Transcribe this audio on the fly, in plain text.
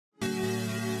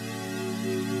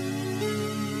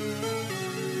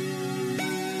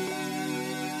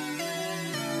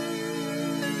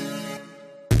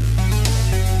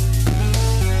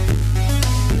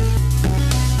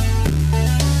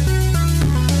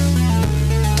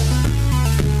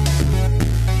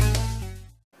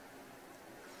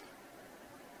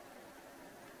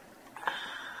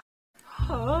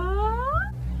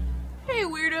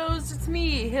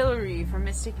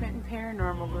Mystic Mitten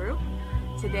Paranormal Group.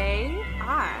 Today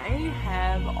I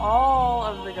have all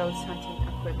of the ghost hunting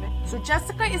equipment. So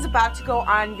Jessica is about to go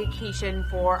on vacation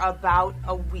for about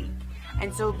a week.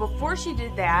 And so before she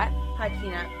did that, hi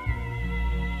Peanut.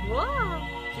 Whoa!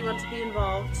 She wants to be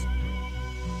involved.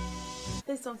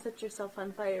 Please don't set yourself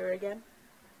on fire again.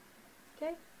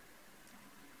 Okay?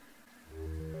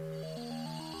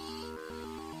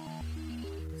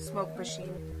 Smoke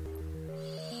machine.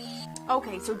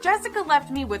 Okay, so Jessica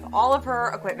left me with all of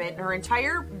her equipment, her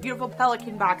entire beautiful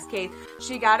Pelican box case.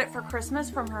 She got it for Christmas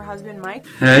from her husband, Mike.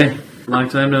 Hey, long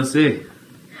time no see.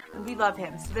 We love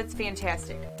him, so that's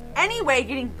fantastic. Anyway,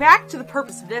 getting back to the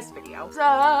purpose of this video.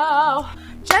 So,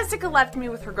 Jessica left me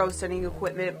with her ghost hunting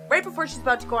equipment right before she's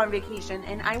about to go on vacation,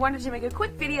 and I wanted to make a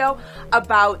quick video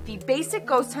about the basic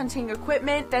ghost hunting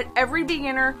equipment that every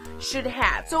beginner should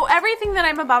have. So everything that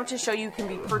I'm about to show you can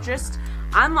be purchased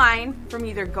online from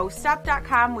either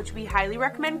GhostStop.com, which we highly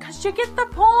recommend because you get the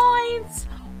points,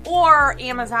 or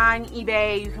Amazon,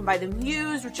 eBay. You can buy them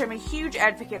used, which I'm a huge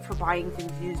advocate for buying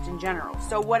things used in general.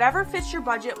 So whatever fits your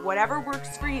budget, whatever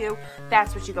works for you,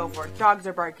 that's what you go for. Dogs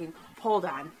are barking. Hold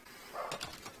on.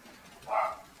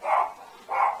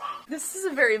 This is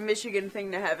a very Michigan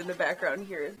thing to have in the background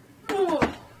here.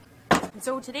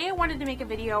 So today I wanted to make a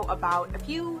video about a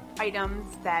few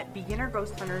items that beginner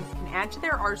ghost hunters can add to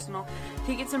their arsenal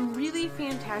to get some really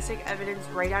fantastic evidence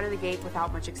right out of the gate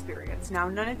without much experience. Now,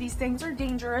 none of these things are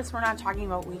dangerous. We're not talking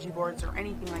about Ouija boards or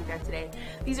anything like that today.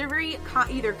 These are very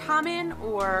either common,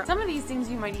 or some of these things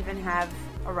you might even have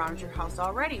around your house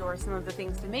already, or some of the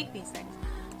things to make these things.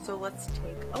 So let's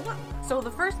take a look. So the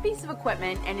first piece of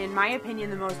equipment, and in my opinion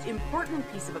the most important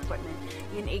piece of equipment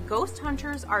in a ghost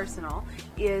hunter's arsenal,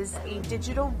 is a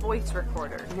digital voice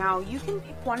recorder. Now you can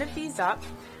pick one of these up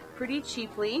pretty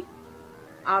cheaply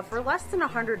for less than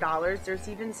 $100. There's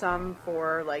even some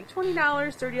for like $20,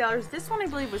 $30. This one I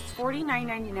believe was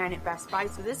 $49.99 at Best Buy.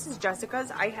 So this is Jessica's.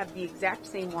 I have the exact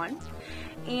same one.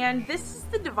 And this is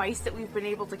the device that we've been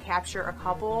able to capture a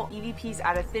couple EVPs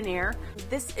out of thin air.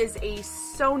 This is a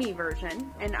Sony version,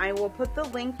 and I will put the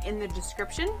link in the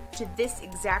description to this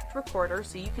exact recorder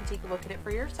so you can take a look at it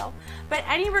for yourself. But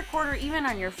any recorder, even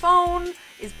on your phone,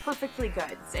 is perfectly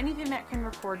good. It's anything that can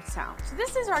record sound. So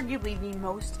this is arguably the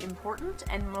most important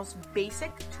and most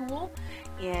basic tool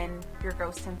in your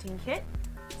ghost hunting kit.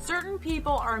 Certain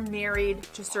people are married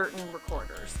to certain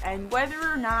recorders, and whether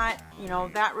or not, you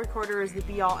know, that recorder is the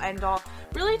be-all end-all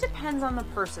really depends on the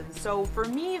person. So for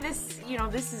me, this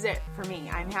is it for me.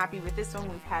 I'm happy with this one.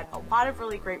 We've had a lot of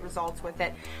really great results with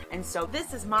it, and so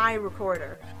this is my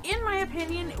recorder. In my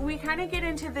opinion, we kind of get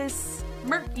into this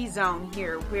murky zone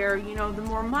here where, you know, the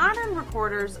more modern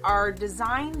recorders are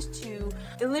designed to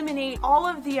eliminate all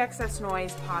of the excess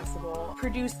noise possible,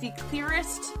 produce the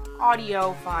clearest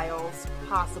audio files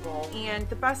possible, and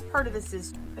the best part of this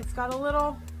is it's got a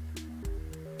little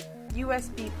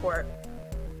USB port,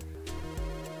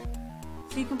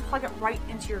 so you can plug it right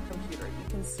into your computer. You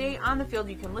can stay on the field,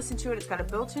 you can listen to it, it's got a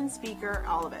built-in speaker,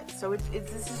 all of it. So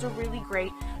this is a really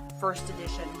great first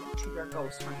addition to your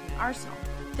ghost hunting arsenal.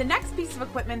 The next piece of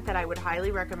equipment that I would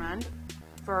highly recommend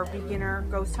for beginner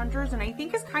ghost hunters, and I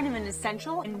think is kind of an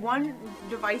essential, and one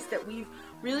device that we've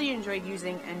really enjoyed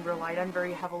using and relied on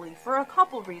very heavily for a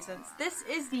couple reasons. This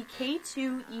is the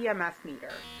K2 EMF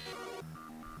meter.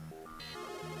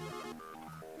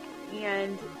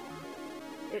 And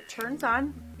it turns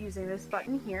on using this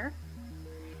button here,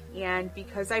 and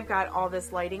because I've got all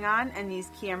this lighting on and these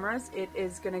cameras, it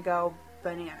is going to go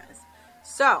bananas.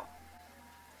 So,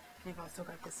 I've also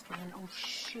got this fan. Oh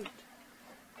shoot,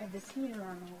 I have this heater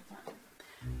on the whole time.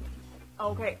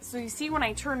 Okay, so you see when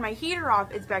I turn my heater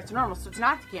off, it's back to normal. So it's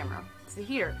not the camera, it's the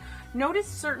heater. Notice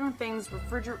certain things,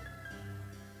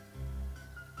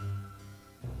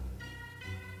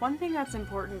 One thing that's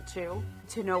important too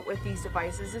to note with these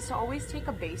devices is to always take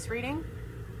a base reading.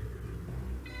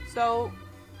 So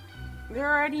there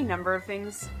are any number of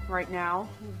things right now,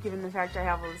 given the fact I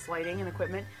have all this lighting and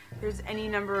equipment, there's any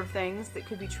number of things that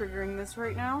could be triggering this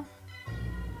right now.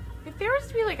 If there was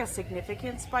to be like a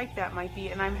significant spike, that might be,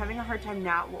 and I'm having a hard time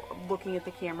not looking at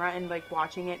the camera and like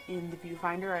watching it in the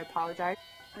viewfinder. I apologize.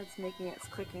 It's making its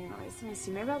clicking noise. Let me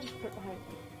see, maybe I'll just put it behind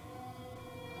me.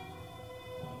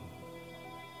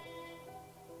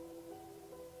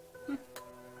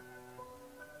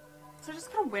 So I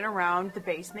just kind of went around the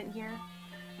basement here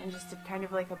and just did kind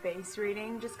of like a base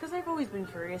reading, just because I've always been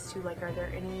curious too, like, are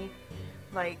there any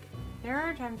like There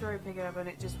are times where I pick it up and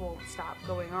it just won't stop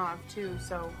going off too,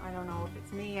 so I don't know if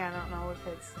it's me, I don't know if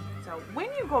it's... So when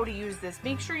you go to use this,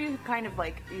 make sure you kind of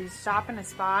like, you stop in a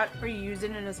spot, or you use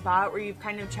it in a spot where you've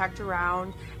kind of checked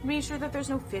around, make sure that there's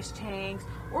no fish tanks,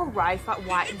 or Wi-Fi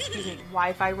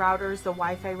routers. The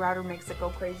Wi-Fi router makes it go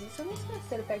crazy, so I'm just going to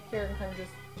set it back here and kind of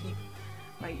just keep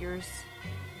my ears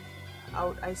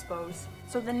out, I suppose.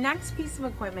 So the next piece of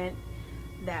equipment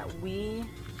that we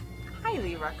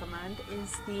highly recommend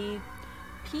is the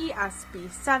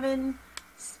PSB7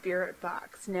 Spirit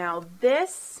Box. Now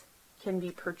this can be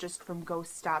purchased from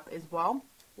GhostStop as well.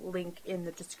 Link in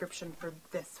the description for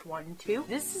this one too.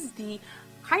 This is the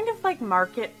kind of like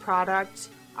market product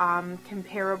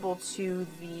comparable to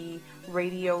the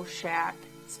Radio Shack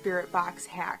Spirit Box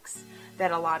hacks that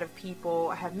a lot of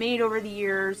people have made over the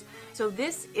years. So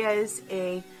this is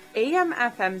a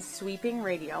AM/FM sweeping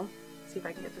radio. See if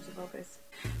I can get this to focus.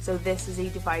 So this is a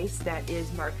device that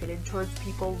is marketed towards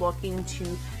people looking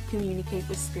to communicate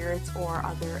with spirits or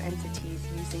other entities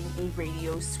using a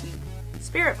radio sweep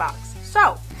spirit box.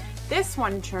 So this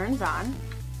one turns on,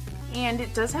 and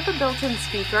it does have a built-in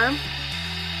speaker,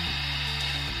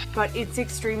 but it's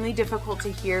extremely difficult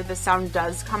to hear. The sound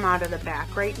does come out of the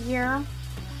back right here.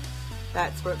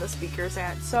 That's where the speaker's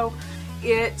at. So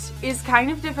it is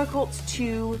kind of difficult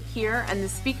to hear, and the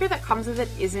speaker that comes with it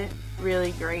isn't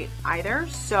really great either.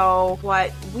 So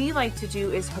what we like to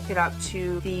do is hook it up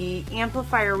to the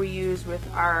amplifier we use with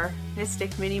our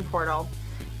Mystic Mini Portal,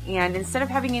 and instead of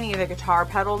having any of the guitar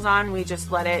pedals on, we just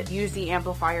let it use the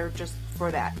amplifier just for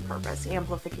that purpose,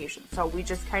 amplification. So we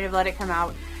just kind of let it come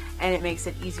out, and it makes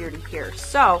it easier to hear.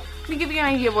 So let me give you an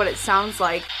idea of what it sounds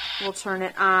like. We'll turn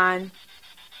it on.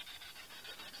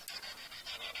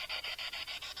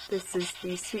 This is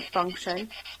the sweep function.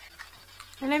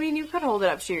 And I mean, you could hold it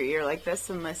up to your ear like this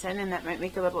and listen, and that might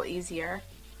make it a little easier.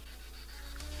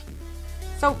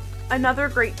 So another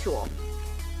great tool.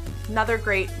 Another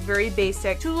great, very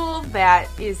basic tool that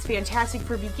is fantastic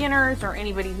for beginners or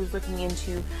anybody who's looking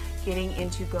into getting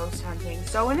into ghost hunting.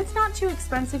 So, and it's not too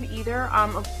expensive either.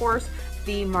 Of course,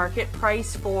 the market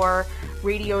price for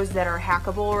radios that are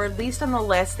hackable, or at least on the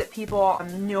list that people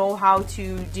know how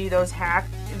to do those hacks,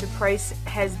 the price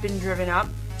has been driven up.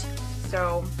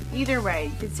 So either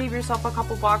way, you can save yourself a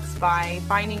couple bucks by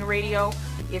finding a radio.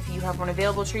 If you have one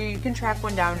available to you, you can track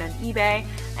one down on eBay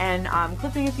and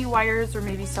clipping a few wires or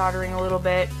maybe soldering a little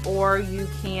bit, or you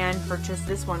can purchase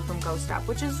this one from GhostStop,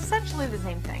 which is essentially the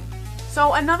same thing.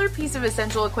 So another piece of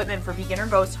essential equipment for beginner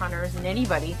ghost hunters and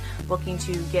anybody looking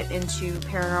to get into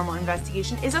paranormal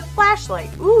investigation is a flashlight.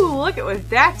 Ooh, look at what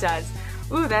that does.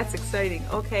 Ooh, that's exciting.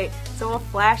 Okay, so a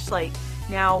flashlight.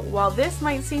 Now, while this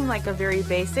might seem like a very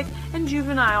basic and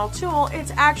juvenile tool,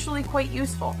 it's actually quite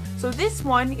useful. So this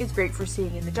one is great for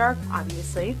seeing in the dark,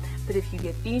 obviously, but if you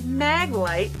get the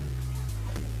Maglite,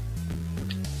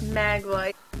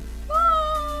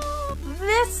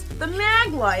 the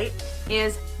Maglite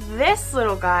is this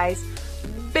little guy's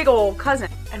big old cousin.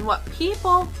 And what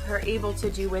people are able to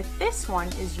do with this one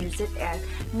is use it as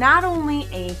not only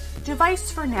a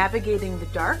device for navigating the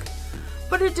dark,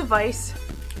 but a device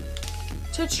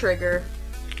to trigger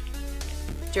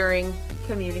during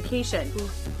communication.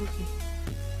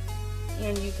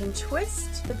 And you can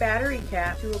twist the battery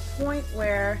cap to a point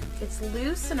where it's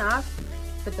loose enough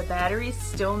that the batteries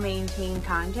still maintain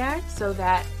contact, so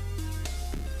that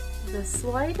the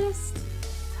slightest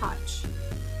touch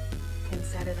can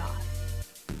set it off.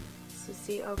 So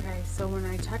see, okay, so when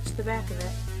I touch the back of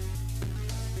it,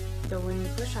 so when you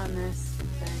push on this,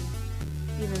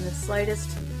 then even the slightest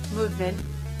movement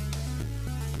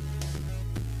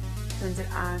turns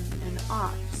it on and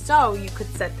off. So you could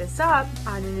set this up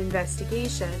on an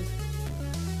investigation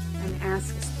and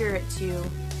ask a spirit to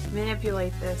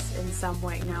manipulate this in some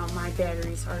way. Now my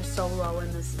batteries are so low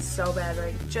and this is so bad,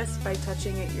 right? Just by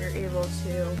touching it, you're able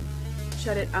to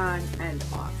shut it on and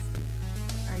off.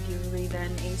 Arguably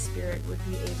then a spirit would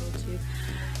be able to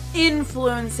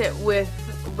influence it with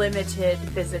limited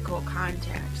physical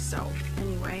contact. So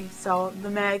anyway, so the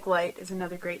Maglite is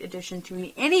another great addition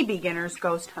to any beginner's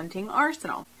ghost hunting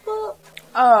arsenal.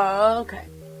 Okay.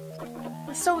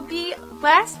 So the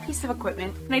last piece of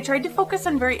equipment, and I tried to focus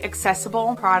on very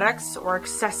accessible products or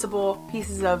accessible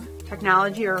pieces of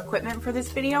technology or equipment for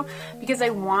this video, because I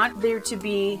want there to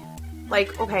be like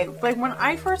when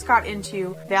I first got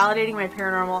into validating my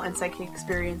paranormal and psychic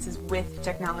experiences with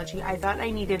technology, I thought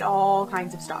I needed all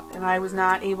kinds of stuff, and I was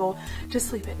not able to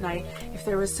sleep at night if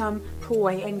there was some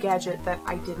toy and gadget that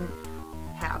I didn't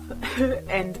have.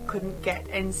 and couldn't get.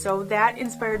 And so that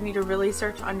inspired me to really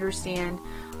start to understand,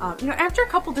 after a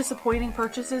couple disappointing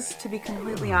purchases, to be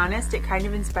completely honest, it kind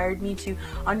of inspired me to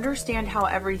understand how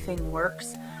everything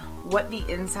works, what the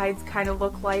insides kind of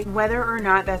look like, whether or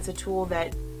not that's a tool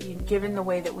that, given the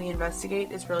way that we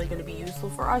investigate, is really going to be useful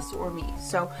for us or me.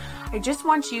 So I just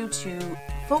want you to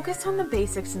focus on the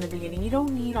basics in the beginning. You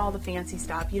don't need all the fancy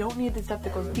stuff. You don't need the stuff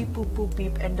that goes beep, boop, boop,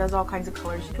 beep, and does all kinds of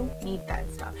colors. You don't need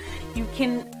that stuff. You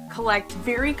can collect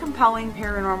very compelling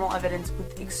paranormal evidence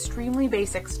with extremely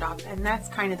basic stuff, and that's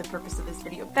kind of the purpose of this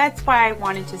video. That's why I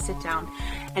wanted to sit down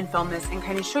and film this and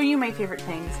kind of show you my favorite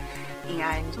things,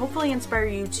 and hopefully inspire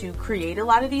you to create a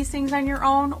lot of these things on your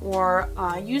own, or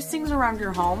use things around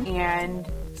your home and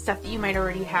stuff that you might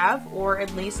already have, or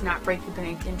at least not break the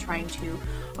bank in trying to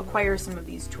acquire some of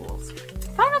these tools. The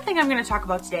final thing I'm going to talk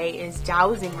about today is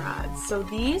dowsing rods. So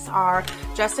these are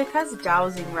Jessica's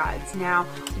dowsing rods. Now,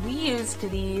 we used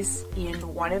these in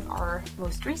one of our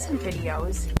most recent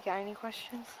videos. Got any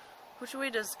questions? Which way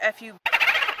does FU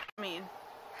mean?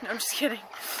 No, I'm just kidding.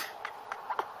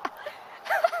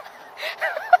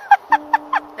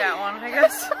 That one, I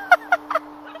guess.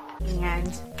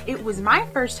 And it was my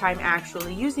first time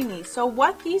actually using these. So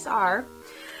what these are,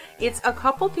 it's a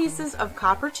couple pieces of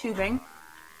copper tubing.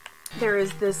 There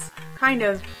is this kind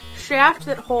of shaft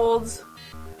that holds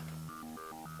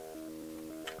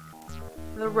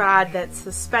the rod that's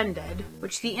suspended,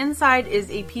 which the inside is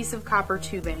a piece of copper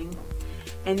tubing,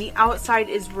 and the outside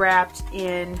is wrapped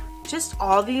in just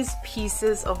all these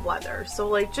pieces of leather. So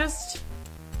like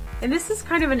and this is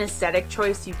kind of an aesthetic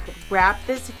choice. You could wrap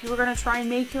this if you were going to try and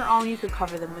make your own. You could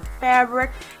cover them with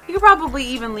fabric. You could probably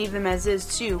even leave them as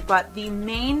is too. But the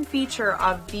main feature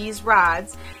of these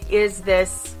rods is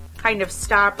this kind of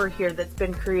stopper here that's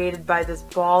been created by this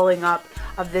balling up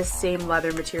of this same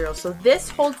leather material. So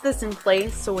this holds this in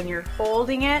place. So when you're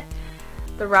holding it,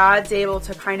 the rod's able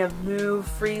to kind of move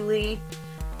freely.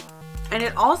 And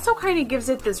it also kind of gives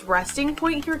it this resting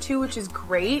point here too, which is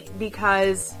great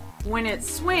because when it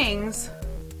swings,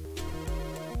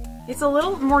 it's a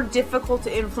little more difficult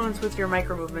to influence with your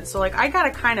micro movements. So like I gotta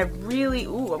kind of really,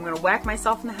 ooh, I'm gonna whack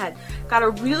myself in the head.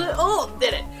 Gotta really, oh,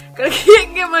 did it. Gotta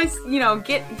get my,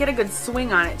 get a good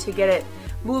swing on it to get it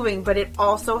moving, but it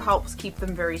also helps keep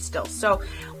them very still. So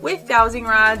with dowsing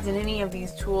rods and any of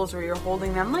these tools where you're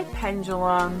holding them, like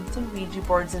pendulums and Ouija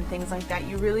boards and things like that,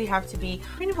 you really have to be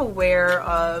kind of aware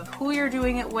of who you're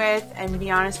doing it with and be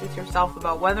honest with yourself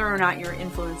about whether or not you're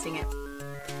influencing it.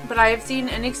 But I have seen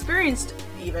and experienced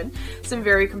even some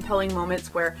very compelling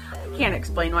moments where I can't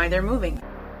explain why they're moving.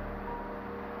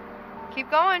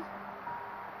 Keep going.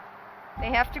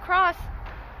 They have to cross.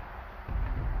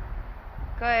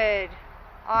 Good.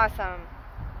 Awesome.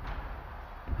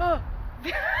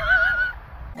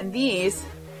 And these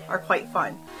are quite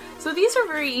fun. So these are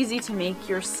very easy to make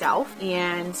yourself,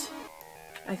 and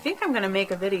I think I'm going to make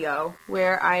a video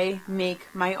where I make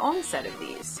my own set of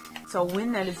these. So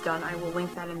when that is done, I will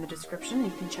link that in the description.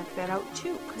 You can check that out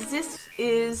too. Because this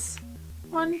is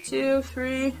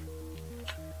three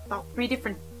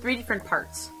different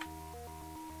parts.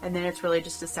 And then it's really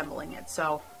just assembling it.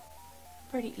 So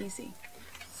pretty easy.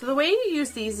 So the way you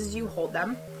use these is you hold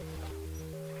them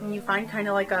and you find kind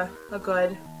of like a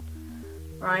good,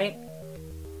 right?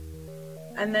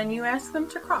 And then you ask them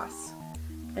to cross.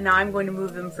 And now I'm going to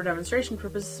move them for demonstration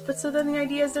purposes, but so then the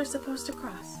idea is they're supposed to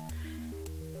cross.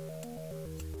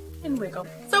 And wiggle.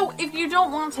 So if you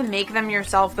don't want to make them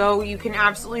yourself though, you can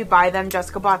absolutely buy them.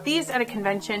 Jessica bought these at a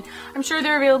convention. I'm sure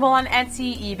they're available on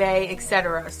Etsy, eBay,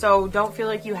 etc. So don't feel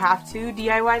like you have to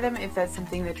DIY them if that's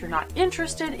something that you're not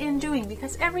interested in doing,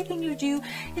 because everything you do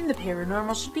in the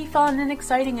paranormal should be fun and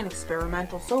exciting and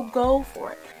experimental, so go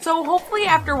for it. So hopefully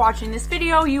after watching this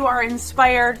video, you are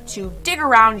inspired to dig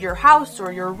around your house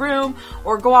or your room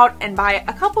or go out and buy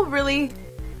a couple really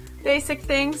basic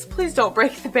things. Please don't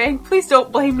break the bank. Please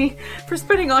don't blame me for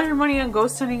spending all your money on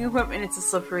ghost hunting equipment. It's a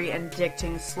slippery and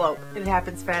addicting slope. It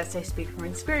happens fast. I speak from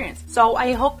experience. So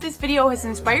I hope this video has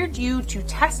inspired you to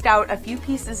test out a few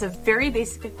pieces of very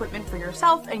basic equipment for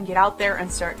yourself and get out there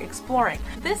and start exploring.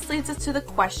 This leads us to the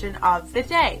question of the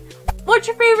day. What's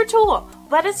your favorite tool?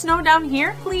 Let us know down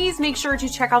here. Please make sure to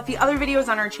check out the other videos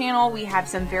on our channel. We have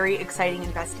some very exciting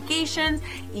investigations,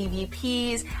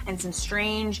 EVPs, and some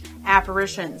strange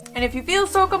apparitions. And if you feel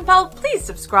so compelled, please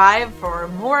subscribe for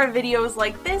more videos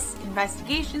like this,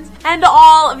 investigations, and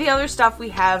all of the other stuff we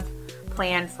have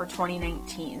planned for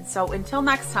 2019. So until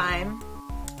next time,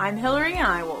 I'm Hillary and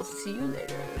I will see you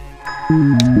later.